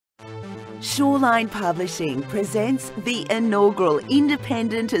Shoreline Publishing presents the inaugural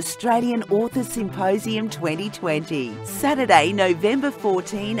Independent Australian Authors Symposium 2020, Saturday, November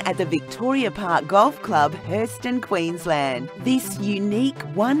 14 at the Victoria Park Golf Club, Herston, Queensland. This unique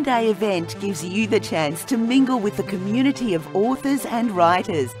one-day event gives you the chance to mingle with the community of authors and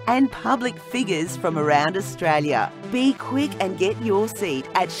writers and public figures from around Australia. Be quick and get your seat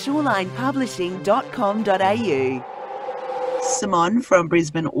at shorelinepublishing.com.au. Simon from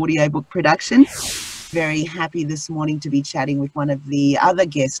Brisbane Audiobook Production. Very happy this morning to be chatting with one of the other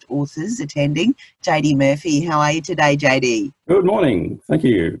guest authors attending, JD Murphy. How are you today, JD? Good morning. Thank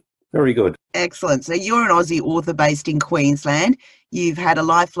you. Very good. Excellent. So you're an Aussie author based in Queensland. You've had a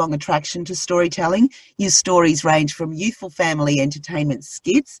lifelong attraction to storytelling. Your stories range from youthful family entertainment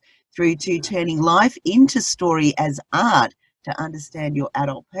skits through to turning life into story as art to understand your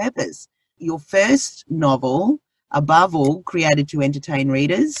adult purpose. Your first novel, above all, created to entertain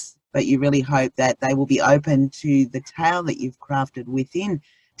readers, but you really hope that they will be open to the tale that you've crafted within.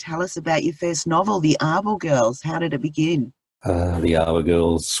 Tell us about your first novel, The Arbor Girls. How did it begin? The Arbor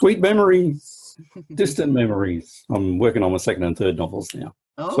Girls. Sweet memories, distant memories. I'm working on my second and third novels now.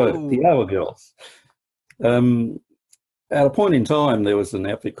 Oh. So, The Arbor Girls. At a point in time, there was an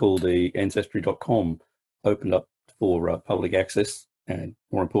outfit called the Ancestry.com opened up for public access and,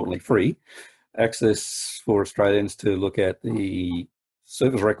 more importantly, free access for Australians to look at the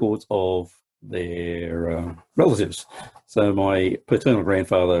service records of their relatives. So my paternal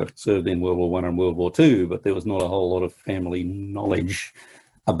grandfather served in World War I and World War II, but there was not a whole lot of family knowledge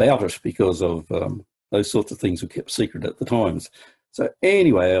about it because of those sorts of things were kept secret at the times. So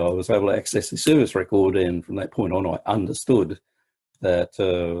anyway, I was able to access the service record, and from that point on, I understood that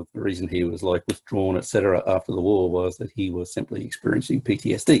the reason he was withdrawn, etc., after the war was that he was simply experiencing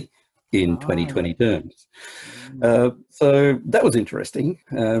PTSD. In 2020 terms. So that was interesting.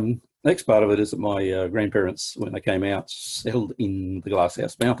 Next part of it is that my grandparents, when they came out, settled in the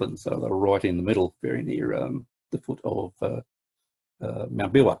Glasshouse Mountains. So they were right in the middle, very near the foot of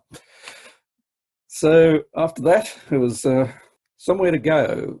Mount Bilwa. So after that, it was somewhere to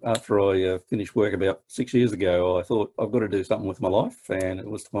go. After I finished work about 6 years ago, I thought I've got to do something with my life, and it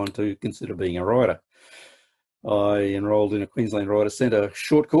was time to consider being a writer. I enrolled in a Queensland Writer Centre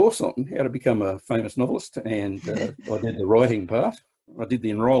short course on how to become a famous novelist, and I did the writing part. I did the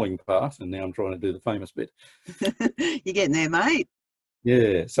enrolling part, and now I'm trying to do the famous bit. You're getting there, mate.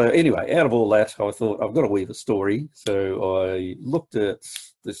 Yeah. So anyway, out of all that, I thought I've got to weave a story. So I looked at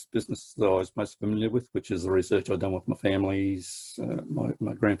this business that I was most familiar with, which is the research I'd done with my family's,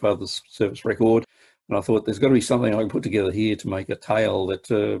 my grandfather's service record. And I thought there's got to be something I can put together here to make a tale that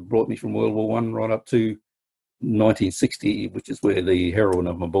brought me from World War I right up to 1960, which is where the heroine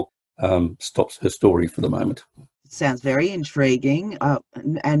of my book stops her story for the moment. Sounds very intriguing.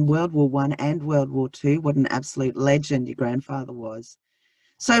 And World War I and World War II, what an absolute legend your grandfather was.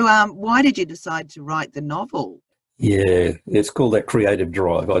 So why did you decide to write the novel? Yeah, it's called that creative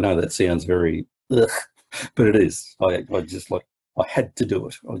drive. I know that sounds very ugh, but it is. I had to do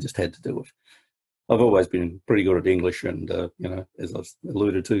it. I just had to do it. I've always been pretty good at English and, as I've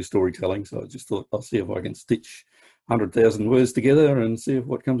alluded to, storytelling. So I just thought I'll see if I can stitch 100,000 words together and see if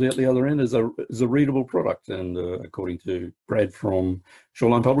what comes out the other end is a readable product. And according to Brad from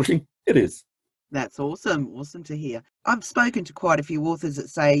Shoreline Publishing, it is. That's awesome. Awesome to hear. I've spoken to quite a few authors that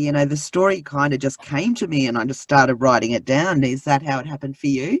say, the story kind of just came to me and I just started writing it down. Is that how it happened for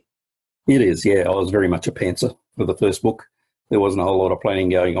you? It is, yeah. I was very much a pantser for the first book. There wasn't a whole lot of planning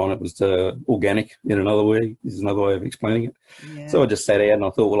going on. It was organic in another way. This is another way of explaining it. Yeah. So I just sat out and I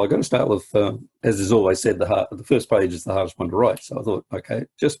thought, well, I've got to start with, as is always said, the first page is the hardest one to write. So I thought, okay,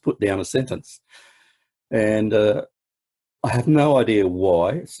 just put down a sentence. And I have no idea why.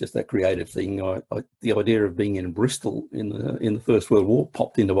 It's just that creative thing. The idea of being in Bristol in the First World War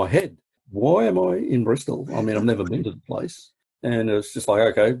popped into my head. Why am I in Bristol? I mean, I've never been to the place. And it's just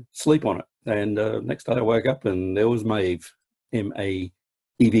like, okay, sleep on it. And next day I woke up and there was Maeve. Maeve,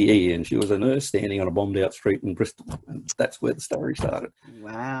 and she was a nurse standing on a bombed out street in Bristol, and that's where the story started.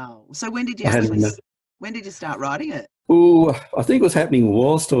 Wow. So when did you start writing it? Oh, I think it was happening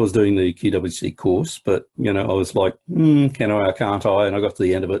whilst I was doing the QWC course, but I was like, can I or can't I? And I got to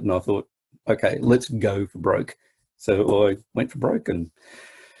the end of it and I thought, okay, let's go for broke. So I went for broke, and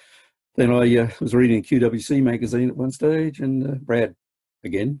then I was reading a QWC magazine at one stage, and Brad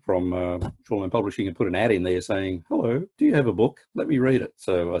again from Shoreline Publishing and put an ad in there saying, hello, do you have a book? Let me read it.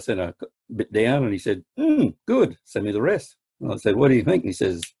 So I sent a bit down and he said, good, send me the rest. And I said, what do you think? And he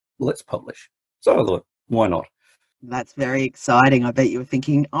says, let's publish. So I thought, why not? That's very exciting. I bet you were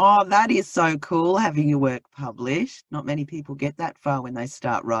thinking, oh, that is so cool having your work published. Not many people get that far when they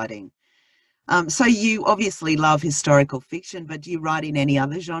start writing. So you obviously love historical fiction, but do you write in any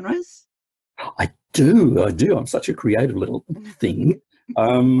other genres? I do. I'm such a creative little thing.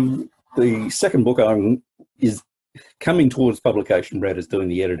 The second book is coming towards publication. Brad is doing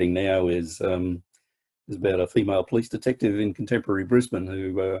the editing now. Is about a female police detective in contemporary Brisbane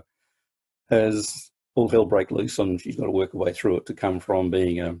who has all hell break loose, and she's got to work her way through it to come from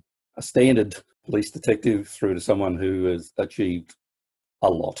being a standard police detective through to someone who has achieved a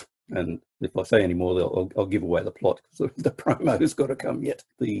lot. And if I say any more, I'll give away the plot because the promo's got to come yet.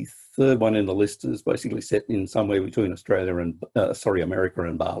 The third one in the list is basically set in somewhere between America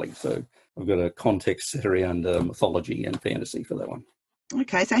and Bali. So I've got a context set around mythology and fantasy for that one.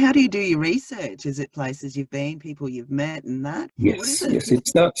 Okay, so how do you do your research? Is it places you've been, people you've met and that? Yes, what is it?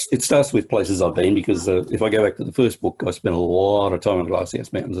 Yes. It starts with places I've been because if I go back to the first book, I spent a lot of time in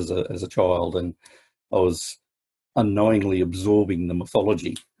Glasshouse Mountains as a child, and I was unknowingly absorbing the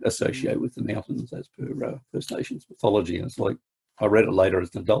mythology associated with the mountains as per First Nations mythology. And it's like, I read it later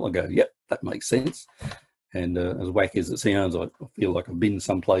as an adult and go, yep, that makes sense. And as wacky as it sounds, I feel like I've been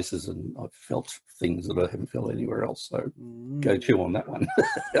some places and I've felt things that I haven't felt anywhere else. So go chew on that one.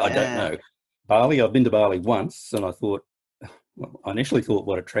 I don't know. Bali, I've been to Bali once, and I thought, well, I initially thought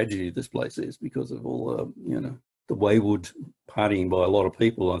what a tragedy this place is because of all, the wayward partying by a lot of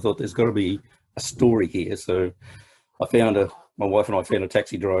people. I thought there's got to be a story here. So my wife and I found a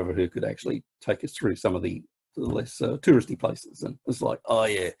taxi driver who could actually take us through some of the less touristy places. And it's like, oh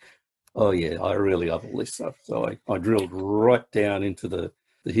yeah, I really love all this stuff. So I drilled right down into the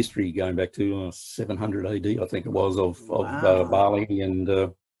history going back to 700 AD, I think it was, of Bali,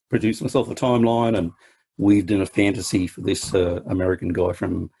 and produced myself a timeline and weaved in a fantasy for this American guy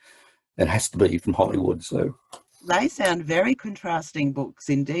it has to be from Hollywood. So they sound very contrasting books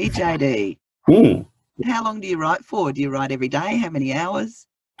indeed, JD. How long do you write for? Do you write every day? How many hours?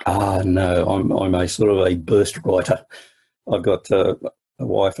 No, I'm a sort of a burst writer. I've got a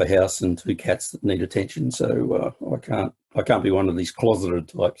wife, a house, and 2 cats that need attention, so I can't be one of these closeted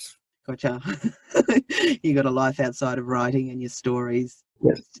types. Gotcha. You got a life outside of writing and your stories.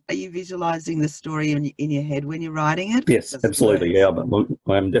 Yes. Are you visualising the story in your head when you're writing it? Yes, absolutely. Yeah, but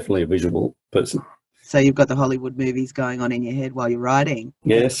I am definitely a visual person. So you've got the Hollywood movies going on in your head while you're writing.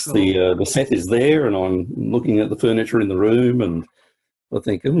 Yes, cool. The set is there, and I'm looking at the furniture in the room, and I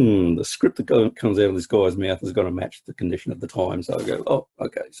think, the script that comes out of this guy's mouth has got to match the condition of the time. So I go, oh,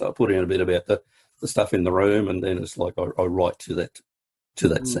 okay. So I put in a bit about the stuff in the room, and then it's like I write to that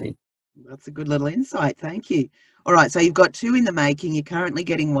scene. That's a good little insight. Thank you. All right, so you've got 2 in the making. You're currently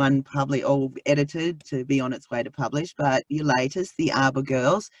getting one published or edited to be on its way to publish, but your latest, The Arbor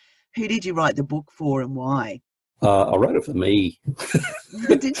Girls. Who did you write the book for and why? I wrote it for me.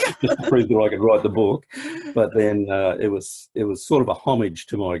 Did you? Just to prove that I could write the book. But then it was sort of a homage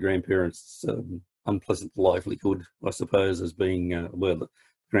to my grandparents' unpleasant livelihood, I suppose, as being, the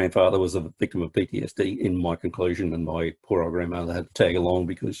grandfather was a victim of PTSD in my conclusion, and my poor old grandmother had to tag along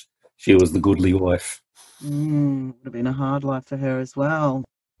because she was the goodly wife. Would have been a hard life for her as well.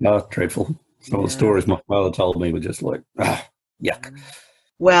 Oh, dreadful. Some of the stories my father told me were just like, yuck.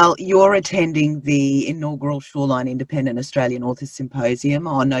 Well, you're attending the inaugural Shoreline Independent Australian Authors Symposium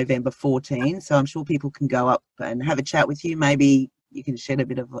on November 14, so I'm sure people can go up and have a chat with you. Maybe you can shed a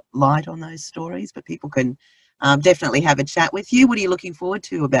bit of light on those stories, but people can definitely have a chat with you. What are you looking forward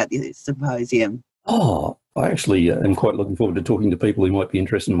to about the symposium? Oh, I actually am quite looking forward to talking to people who might be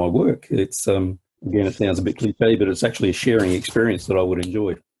interested in my work. It's, again, it sounds a bit cliche, but it's actually a sharing experience that I would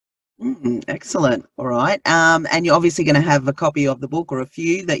enjoy. Excellent. All right. And you're obviously going to have a copy of the book or a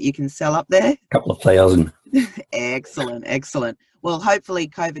few that you can sell up there? A couple of thousand. Excellent. Well, hopefully,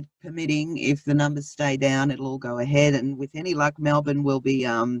 COVID permitting, if the numbers stay down, it'll all go ahead. And with any luck, Melbourne will be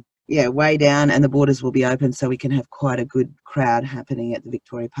way down and the borders will be open, so we can have quite a good crowd happening at the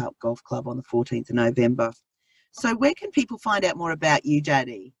Victoria Park Golf Club on the 14th of November. So where can people find out more about you,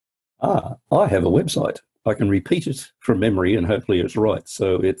 JD? I have a website. I can repeat it from memory and hopefully it's right.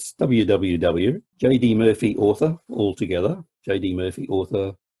 So it's www.jdmurphyauthor, all together,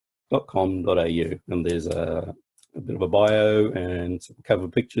 jdmurphyauthor.com.au. And there's a bit of a bio and some cover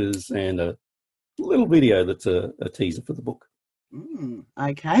pictures and a little video that's a teaser for the book.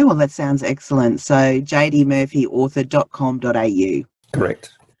 Okay, well, that sounds excellent. So jdmurphyauthor.com.au.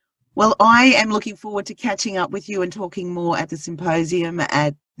 Correct. Well, I am looking forward to catching up with you and talking more at the symposium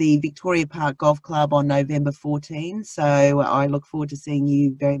at the Victoria Park Golf Club on November 14. So I look forward to seeing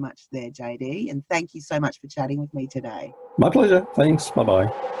you very much there, JD. And thank you so much for chatting with me today. My pleasure. Thanks.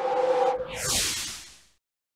 Bye-bye.